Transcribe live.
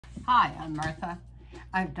Hi, I'm Martha.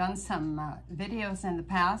 I've done some videos in the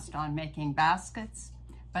past on making baskets,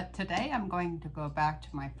 but today I'm going to go back to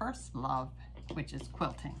my first love, which is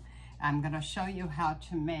quilting. I'm going to show you how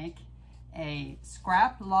to make a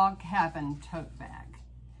scrap log cabin tote bag.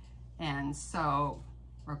 And so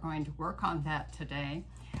we're going to work on that today.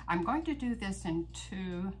 I'm going to do this in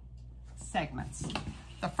two segments.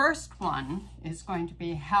 The first one is going to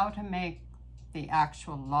be how to make the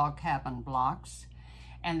actual log cabin blocks.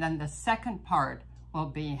 And then the second part will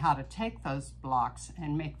be how to take those blocks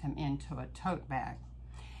and make them into a tote bag.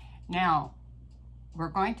 Now, we're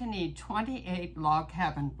going to need 28 log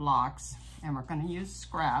cabin blocks, and we're going to use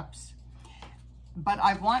scraps. But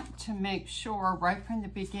I want to make sure right from the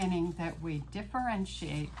beginning that we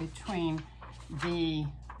differentiate between the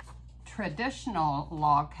traditional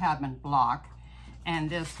log cabin block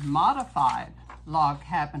and this modified log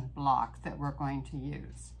cabin block that we're going to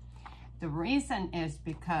use. The reason is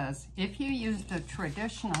because if you use the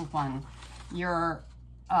traditional one, your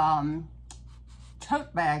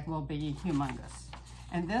tote bag will be humongous.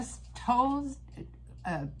 And this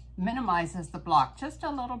minimizes the block just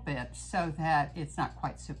a little bit so that it's not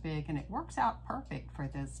quite so big, and it works out perfect for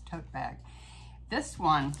this tote bag. This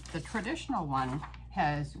one, the traditional one,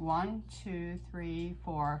 has 1, 2, 3,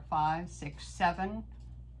 4, 5, 6, 7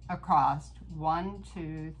 across, 1,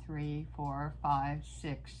 2, 3, 4, 5,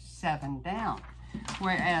 6, 7 down.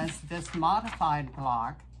 Whereas this modified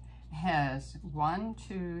block has 1,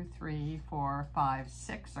 2, 3, 4, 5,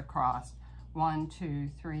 6 across, 1, 2,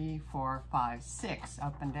 3, 4, 5, 6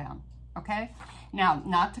 up and down. Okay? Now,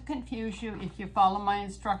 not to confuse you, if you follow my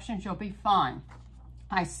instructions, you'll be fine.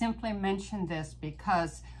 I simply mention this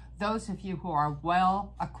because those of you who are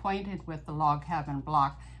well acquainted with the log cabin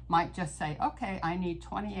block might just say, okay, I need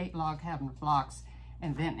 28 log cabin blocks,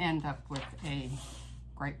 and then end up with a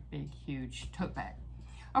great big huge tote bag.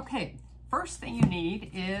 Okay, first thing you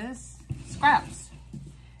need is scraps.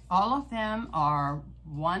 All of them are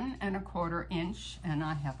 1 1/4 inch, and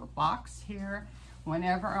I have a box here.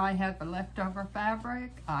 Whenever I have a leftover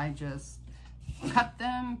fabric, I just cut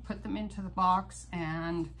them, put them into the box,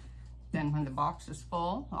 and then when the box is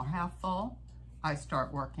full or half full, I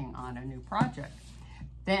start working on a new project.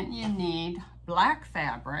 Then you need black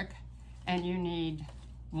fabric, and you need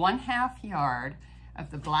 1/2 yard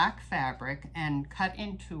of the black fabric and cut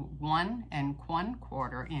into 1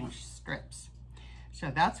 1/4 inch strips.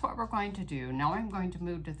 So that's what we're going to do. Now I'm going to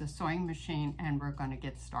move to the sewing machine and we're going to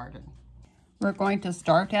get started. We're going to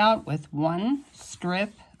start out with 1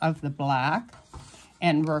 strip of the black,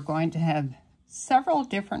 and we're going to have several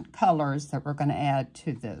different colors that we're going to add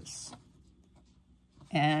to this.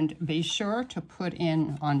 And be sure to put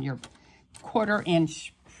in on your 1/4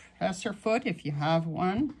 inch presser foot if you have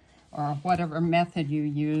one, or whatever method you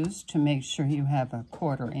use to make sure you have a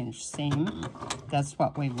 1/4 inch seam. That's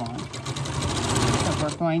what we want. So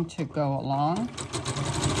we're going to go along.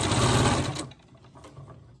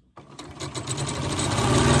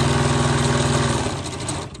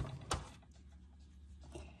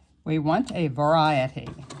 We want a variety,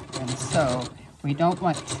 and so we don't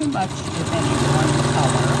want too much of any one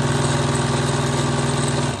color.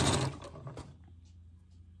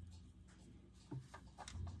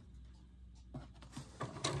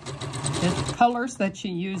 The colors that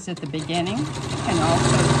you use at the beginning can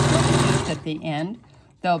also be used at the end.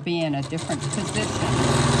 They'll be in a different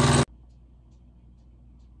position.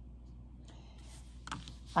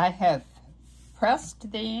 I have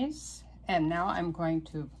pressed these, and now I'm going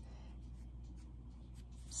to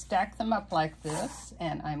stack them up like this,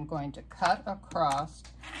 and I'm going to cut across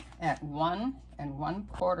at 1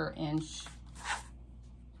 1/4 inch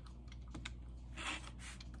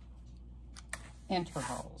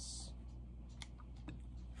intervals.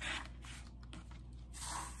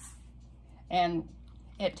 And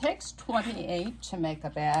it takes 28 to make a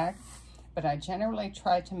bag, but I generally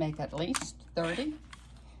try to make at least 30,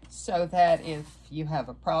 so that if you have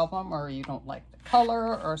a problem or you don't like the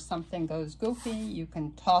color or something goes goofy, you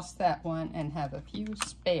can toss that one and have a few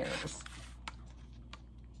spares.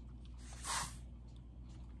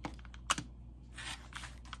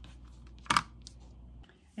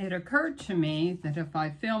 It occurred to me that if I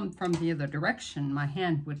filmed from the other direction, my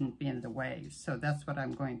hand wouldn't be in the way, so that's what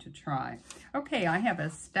I'm going to try. Okay, I have a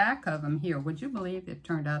stack of them here. Would you believe it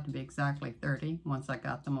turned out to be exactly 30 once I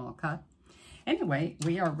got them all cut? Anyway,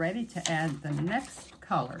 we are ready to add the next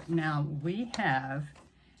color. Now we have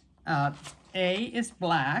A is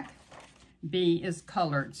black, B is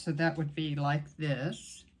colored, so that would be like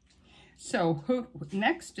this. So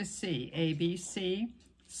next to C, A, B, C.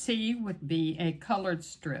 C would be a colored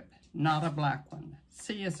strip, not a black one.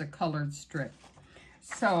 C is a colored strip.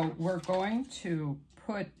 So we're going to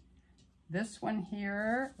put this one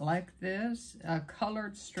here like this, a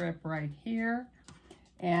colored strip right here,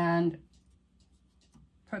 and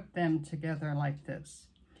put them together like this.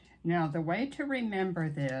 Now the way to remember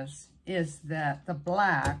this is that the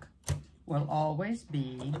black will always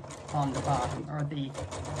be on the bottom, or the,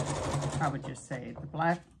 how would you say, the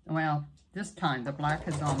black, well, this time the black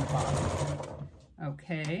is on the bottom.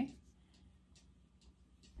 Okay.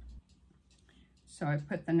 So I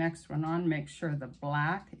put the next one on, make sure the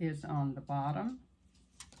black is on the bottom.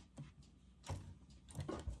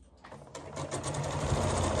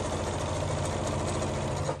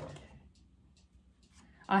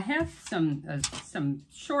 I have some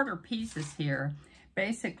shorter pieces here,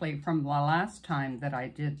 basically from the last time that I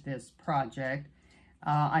did this project.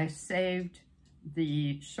 I saved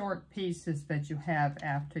the short pieces that you have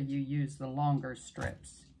after you use the longer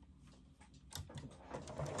strips.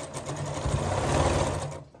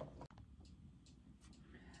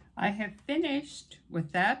 I have finished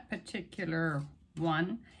with that particular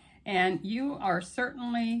one, and you are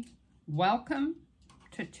certainly welcome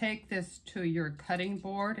to take this to your cutting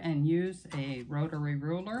board and use a rotary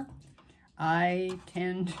ruler. I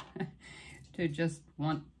tend to just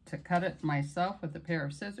want to cut it myself with a pair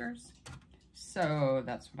of scissors, so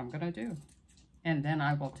that's what I'm going to do. And then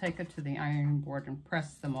I will take it to the ironing board and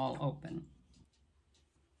press them all open.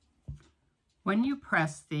 When you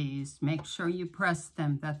press these, make sure you press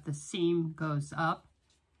them that the seam goes up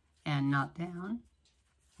and not down,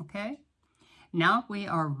 okay? Now we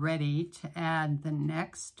are ready to add the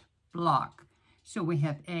next block. So we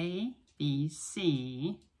have A, B,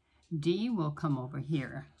 C, D will come over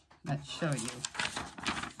here. Let's show you.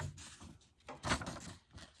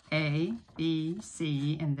 A, B,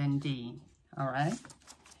 C, and then D, all right?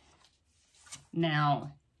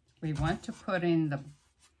 Now, we want to put in the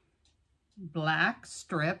black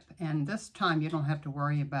strip, and this time you don't have to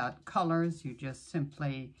worry about colors. You just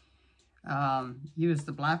simply use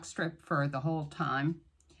the black strip for the whole time.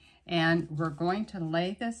 And we're going to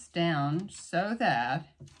lay this down so that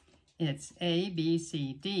it's A, B,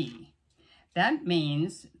 C, D. That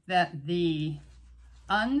means that the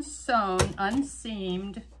unsewn,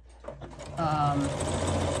 unseamed,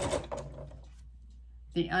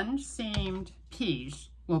 the unseamed piece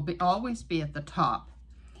will always be at the top.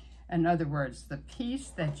 In other words, the piece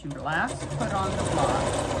that you last put on the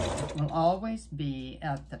block will always be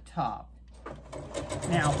at the top.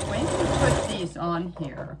 Now, when you put these on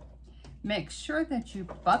here, make sure that you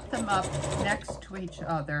butt them up next to each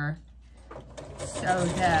other so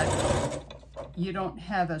that you don't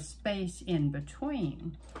have a space in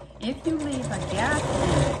between. If you leave a gap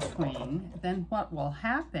in between, then what will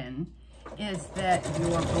happen is that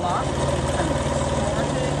your block will become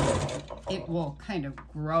distorted. It will kind of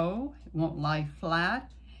grow. It won't lie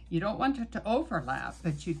flat. You don't want it to overlap,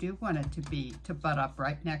 but you do want it to butt up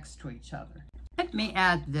right next to each other. Let me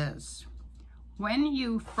add this. When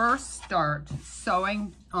you first start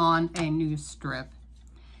sewing on a new strip,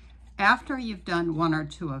 after you've done one or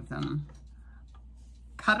two of them,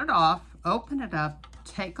 cut it off, open it up,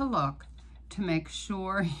 take a look to make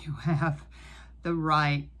sure you have the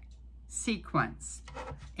right sequence.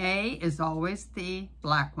 A is always the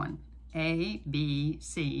black one. A, B,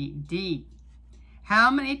 C, D.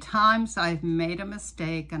 How many times I've made a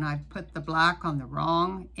mistake and I've put the black on the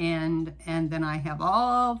wrong end, and then I have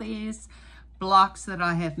all these blocks that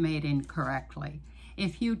I have made incorrectly.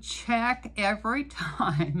 If you check every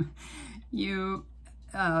time you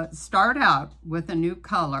start out with a new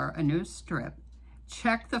color, a new strip,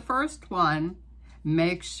 check the first one,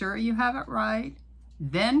 make sure you have it right,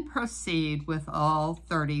 then proceed with all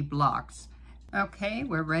 30 blocks. Okay,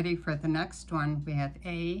 we're ready for the next one. We have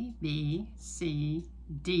A, B, C,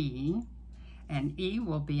 D, and E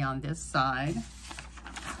will be on this side,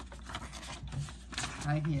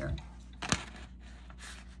 right here.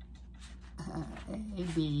 A,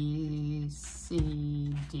 B,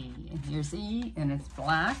 C, D, and here's E, and it's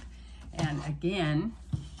black. And again,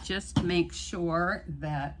 just make sure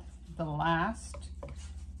that the last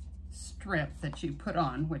strip that you put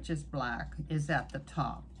on, which is black, is at the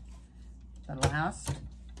top. The last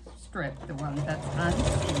strip, the one that's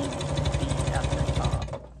unseamed, will be at the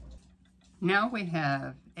top. Now we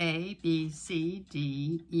have A, B, C,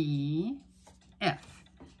 D, E, F.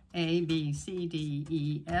 A, B, C, D,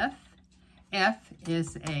 E, F. F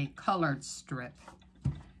is a colored strip.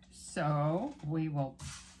 So we will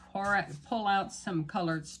pull out some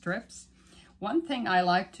colored strips. One thing I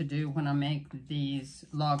like to do when I make these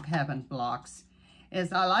log cabin blocks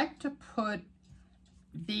is I like to put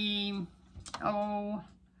the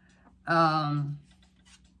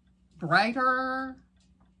brighter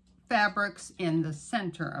fabrics in the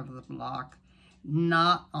center of the block,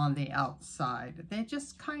 not on the outside. They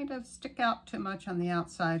just kind of stick out too much on the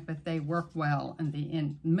outside, but they work well in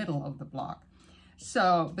the middle of the block.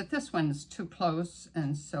 So, but this one's too close,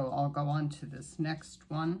 and so I'll go on to this next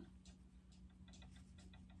one.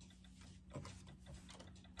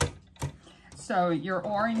 So your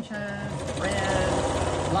oranges,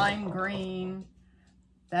 red, lime green,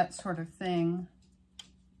 that sort of thing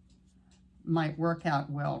might work out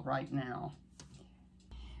well right now.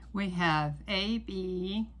 We have A,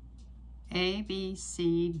 B,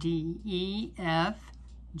 C, D, E, F,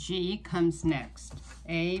 G comes next.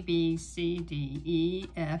 A, B, C, D, E,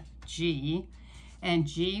 F, G, and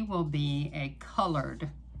G will be a colored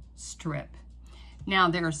strip. Now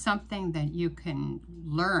there's something that you can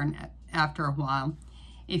learn after a while.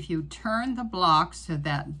 If you turn the block so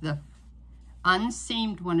that the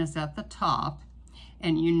unseamed one is at the top,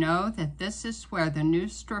 and you know that this is where the new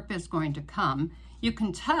strip is going to come, you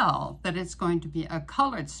can tell that it's going to be a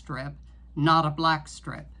colored strip, not a black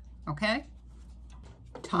strip, okay?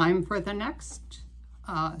 Time for the next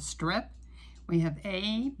strip. We have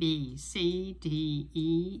A, B, C, D,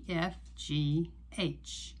 E, F, G,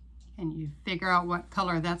 H. And you figure out what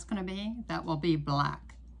color that's going to be? That will be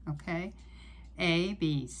black, okay? A,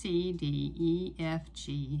 B, C, D, E, F,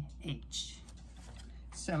 G, H.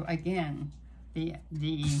 So again, the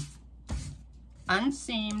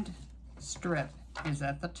unseamed strip is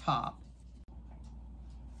at the top.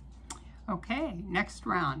 Okay, next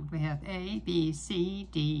round. We have A, B, C,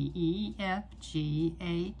 D, E, F, G,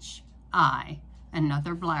 H, I.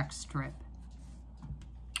 Another black strip.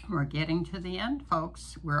 We're getting to the end,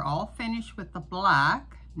 folks. We're all finished with the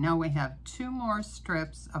black. Now we have two more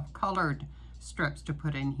strips of colored strips to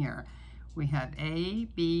put in here. We have A,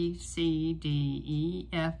 B, C, D, E,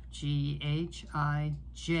 F, G, H, I,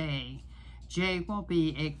 J. J will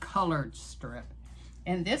be a colored strip.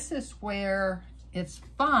 And this is where it's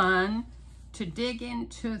fun to dig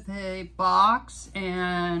into the box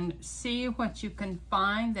and see what you can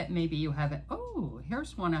find that maybe you haven't. Oh,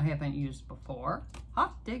 here's one I haven't used before.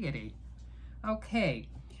 Hot diggity. Okay,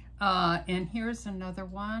 and here's another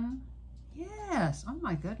one. Yes, oh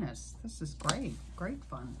my goodness, this is great, great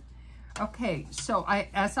fun. Okay, so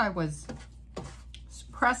as I was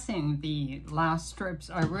pressing the last strips,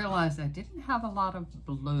 I realized I didn't have a lot of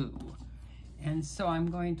blue. And so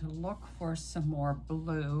I'm going to look for some more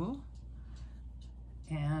blue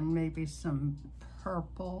and maybe some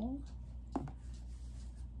purple.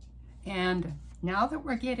 And now that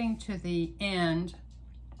we're getting to the end,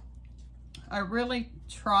 I really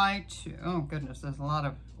try to, oh goodness, there's a lot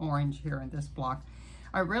of orange here in this block.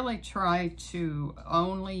 I really try to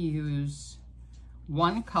only use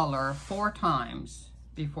one color 4 times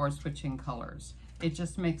before switching colors. It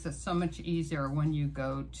just makes it so much easier when you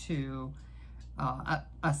go to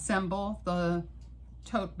assemble the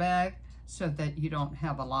tote bag so that you don't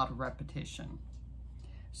have a lot of repetition.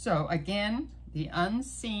 So again, the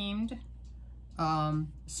unseamed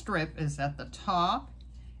strip is at the top,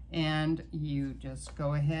 and you just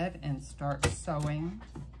go ahead and start sewing.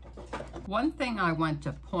 One thing I want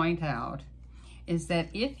to point out is that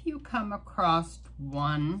if you come across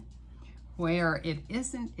one where it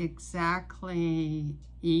isn't exactly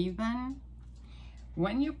even,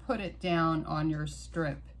 when you put it down on your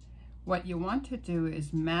strip, what you want to do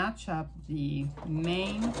is match up the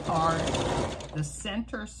main part, the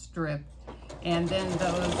center strip, and then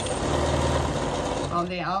those on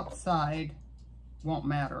the outside won't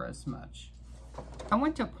matter as much. I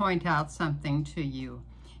want to point out something to you.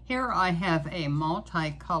 Here I have a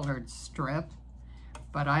multicolored strip,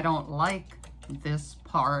 but I don't like this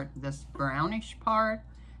part, this brownish part.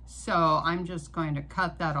 So I'm just going to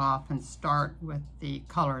cut that off and start with the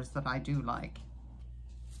colors that I do like.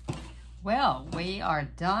 Well, we are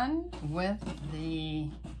done with the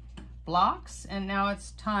blocks, and now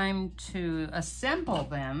it's time to assemble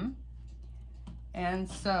them. And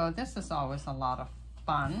so this is always a lot of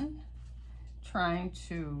fun, trying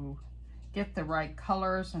to get the right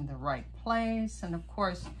colors in the right place. And of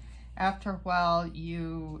course, after a while,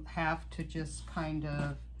 you have to just kind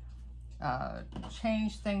of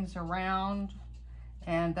change things around,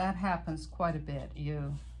 and that happens quite a bit.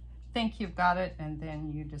 You think you've got it, and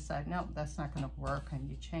then you decide, no, that's not going to work, and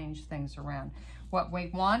you change things around. What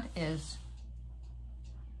we want is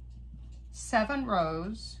 7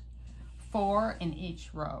 rows, 4 in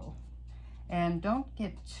each row. And don't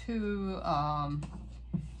get too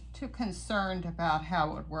concerned about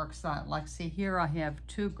how it works out. Like, see here I have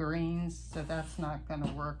 2 greens, so that's not going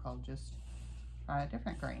to work. I'll just try a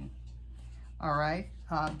different green. All right,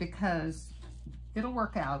 because it'll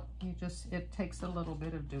work out. It takes a little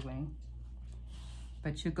bit of doing.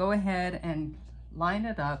 But you go ahead and line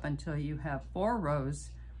it up until you have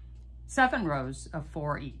 7 rows of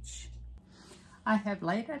 4 each. I have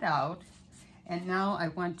laid it out, and now I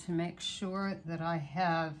want to make sure that I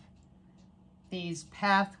have these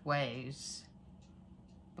pathways,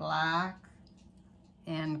 black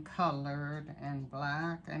and colored and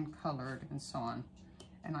black and colored and so on.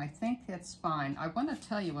 And I think it's fine. I want to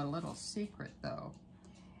tell you a little secret though.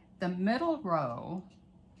 The middle row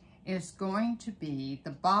is going to be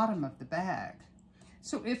the bottom of the bag.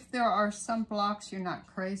 So if there are some blocks you're not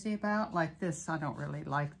crazy about, like this, I don't really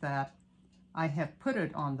like that. I have put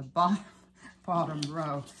it on the bottom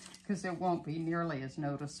row because it won't be nearly as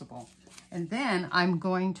noticeable. And then I'm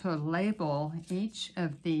going to label each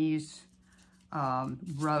of these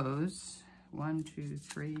rows, 1, 2,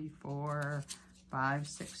 3, 4, 5,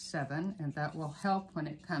 6, 7, and that will help when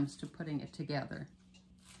it comes to putting it together.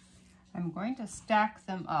 I'm going to stack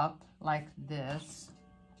them up like this.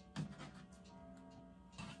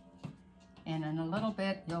 And in a little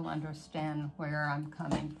bit, you'll understand where I'm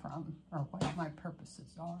coming from or what my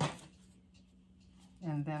purposes are.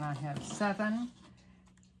 And then I have 7,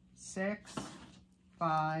 6,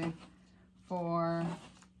 5, 4,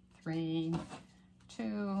 3,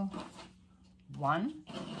 2, 1.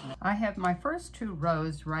 I have my first 2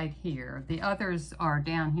 rows right here. The others are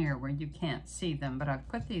down here where you can't see them, but I've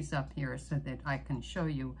put these up here so that I can show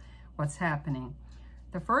you what's happening.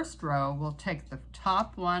 The first row will take the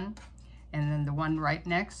top one and then the one right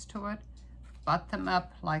next to it, butt them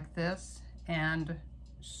up like this, and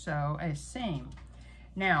sew a seam.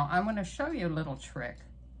 Now, I'm going to show you a little trick.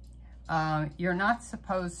 You're not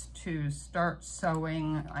supposed to start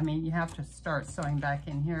sewing. I mean, you have to start sewing back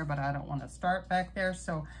in here, but I don't want to start back there.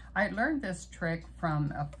 So I learned this trick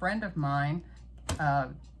from a friend of mine,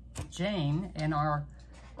 Jane, in our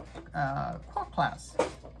quilt class.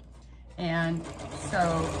 And so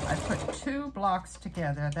I put 2 blocks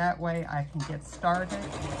together. That way I can get started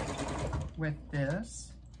with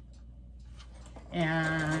this.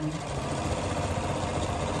 And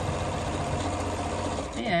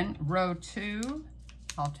in row 2,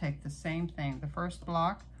 I'll take the same thing. The first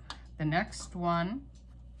block, the next one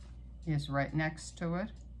is right next to it,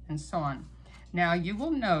 and so on. Now you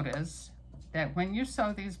will notice that when you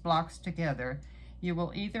sew these blocks together, you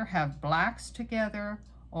will either have blacks together,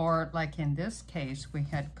 or like in this case, we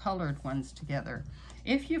had colored ones together.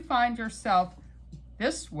 If you find yourself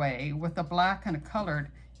this way with a black and a colored,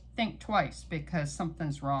 think twice because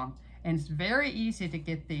something's wrong. And it's very easy to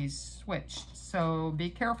get these switched. So be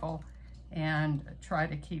careful and try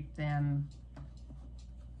to keep them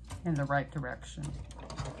in the right direction.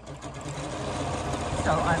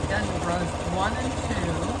 So I've done rows 1 and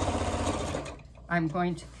 2. I'm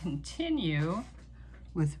going to continue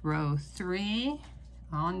with row 3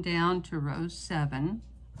 on down to row 7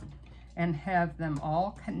 and have them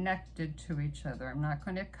all connected to each other. I'm not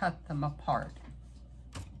going to cut them apart.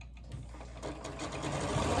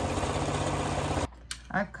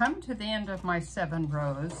 I've come to the end of my 7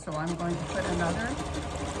 rows, so I'm going to put another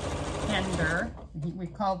ender. We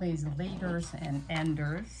call these leaders and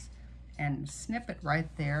enders, and snip it right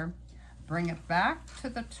there. Bring it back to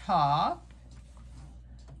the top.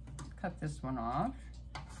 Cut this one off.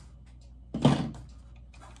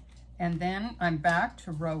 And then I'm back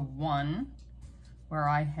to row 1 where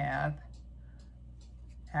I have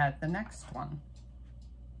had the next one.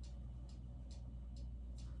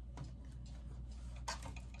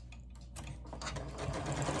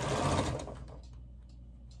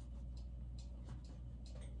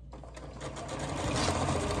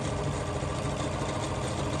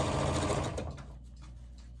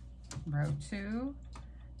 Row 2,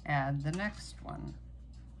 add the next one,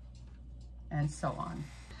 and so on.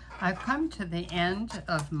 I've come to the end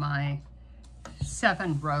of my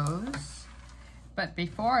 7 rows, but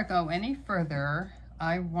before I go any further,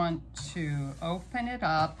 I want to open it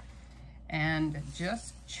up and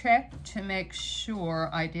just check to make sure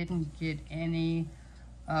I didn't get any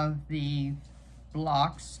of the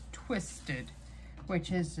blocks twisted,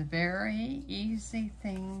 which is a very easy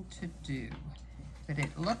thing to do. But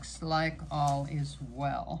it looks like all is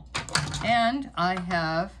well. And I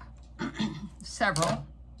have several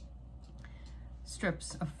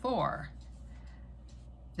strips of 4.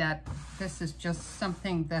 That this is just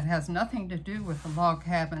something that has nothing to do with the log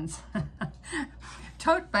cabins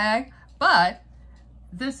tote bag, but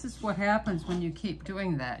this is what happens when you keep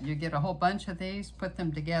doing that. You get a whole bunch of these, put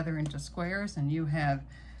them together into squares, and you have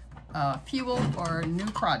fuel for new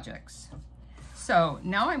projects. So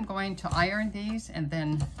now I'm going to iron these and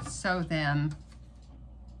then sew them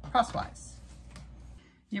crosswise.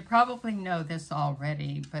 You probably know this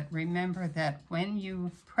already, but remember that when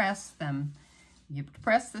you press them, you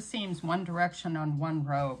press the seams one direction on one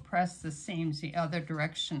row, press the seams the other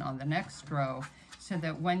direction on the next row, so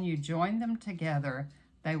that when you join them together,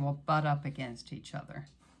 they will butt up against each other.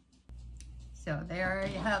 So there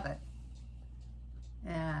you have it.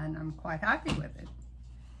 And I'm quite happy with it.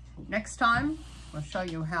 Next time, we'll show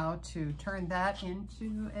you how to turn that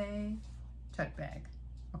into a tote bag,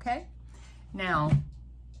 okay? Now,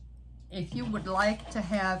 if you would like to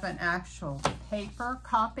have an actual paper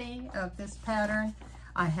copy of this pattern,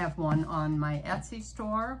 I have one on my Etsy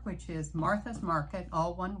store, which is Martha's Market,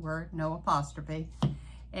 all one word, no apostrophe.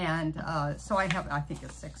 And so I think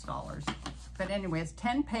it's $6. But anyway, it's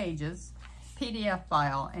 10 pages, PDF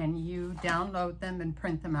file, and you download them and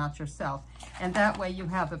print them out yourself. And that way you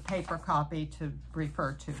have a paper copy to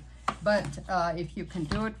refer to. But if you can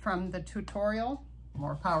do it from the tutorial,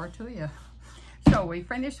 more power to you. So we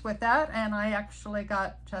finished with that, and I actually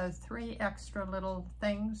got 3 extra little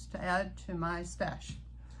things to add to my stash.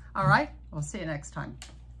 All right, we'll see you next time.